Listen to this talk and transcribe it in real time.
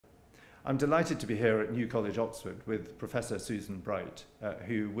I'm delighted to be here at New College, Oxford, with Professor Susan Bright,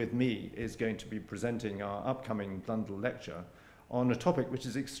 who, with me, is going to be presenting our upcoming Blundell Lecture on a topic which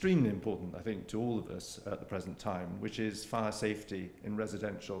is extremely important, I think, to all of us at the present time, which is fire safety in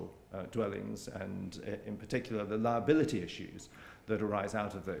residential dwellings and, in particular, the liability issues that arise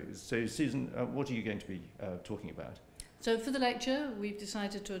out of those. So, Susan, what are you going to be talking about? So for the lecture, we've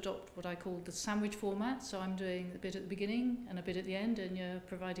decided to adopt what I call the sandwich format. So I'm doing a bit at the beginning and a bit at the end, and you're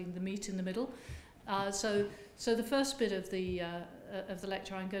providing the meat in the middle. So the first bit of the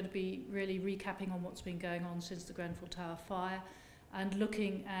lecture, I'm going to be really recapping on what's been going on since the Grenfell Tower fire, and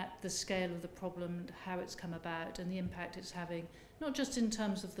looking at the scale of the problem and how it's come about and the impact it's having, not just in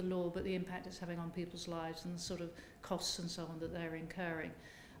terms of the law, but the impact it's having on people's lives and the sort of costs and so on that they're incurring.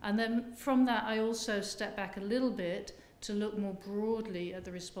 And then from that, I also step back a little bit to look more broadly at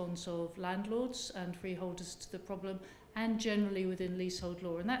the response of landlords and freeholders to the problem, and generally within leasehold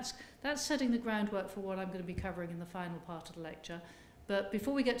law. And that's setting the groundwork for what I'm going to be covering in the final part of the lecture. But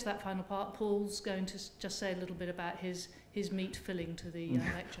before we get to that final part, Paul's going to just say a little bit about his meat filling to the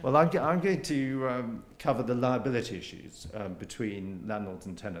lecture. Well, I'm going to cover the liability issues between landlords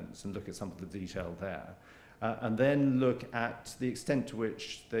and tenants and look at some of the detail there. And then look at the extent to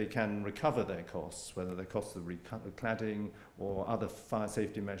which they can recover their costs, whether they're costs of recladding or other fire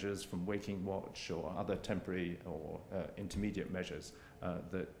safety measures from waking watch or other temporary or intermediate measures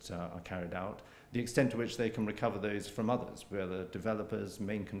that are carried out, the extent to which they can recover those from others, whether developers,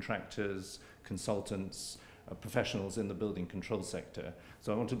 main contractors, consultants, professionals in the building control sector.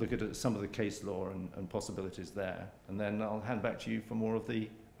 So I want to look at some of the case law and possibilities there. And then I'll hand back to you for more of the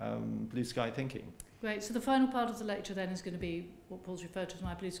blue sky thinking. Great. So the final part of the lecture then is going to be what Paul's referred to as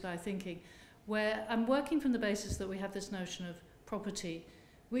my blue sky thinking, where I'm working from the basis that we have this notion of property,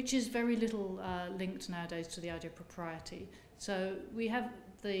 which is very little linked nowadays to the idea of propriety. So we have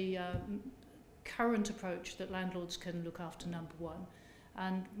the current approach that landlords can look after number one.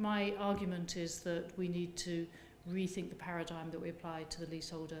 And my argument is that we need to rethink the paradigm that we apply to the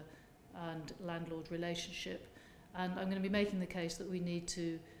leaseholder and landlord relationship. And I'm going to be making the case that we need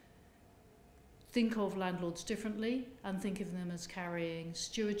to think of landlords differently and think of them as carrying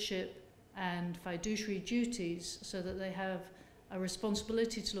stewardship and fiduciary duties so that they have a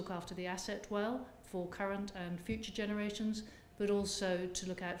responsibility to look after the asset well for current and future generations, but also to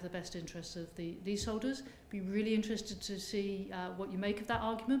look out for the best interests of the leaseholders. Be really interested to see what you make of that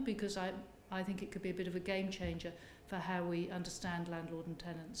argument, because I think it could be a bit of a game changer for how we understand landlord and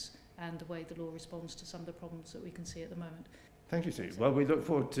tenants and the way the law responds to some of the problems that we can see at the moment. Thank you, Sue. Well, we look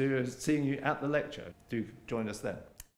forward to seeing you at the lecture. Do join us then.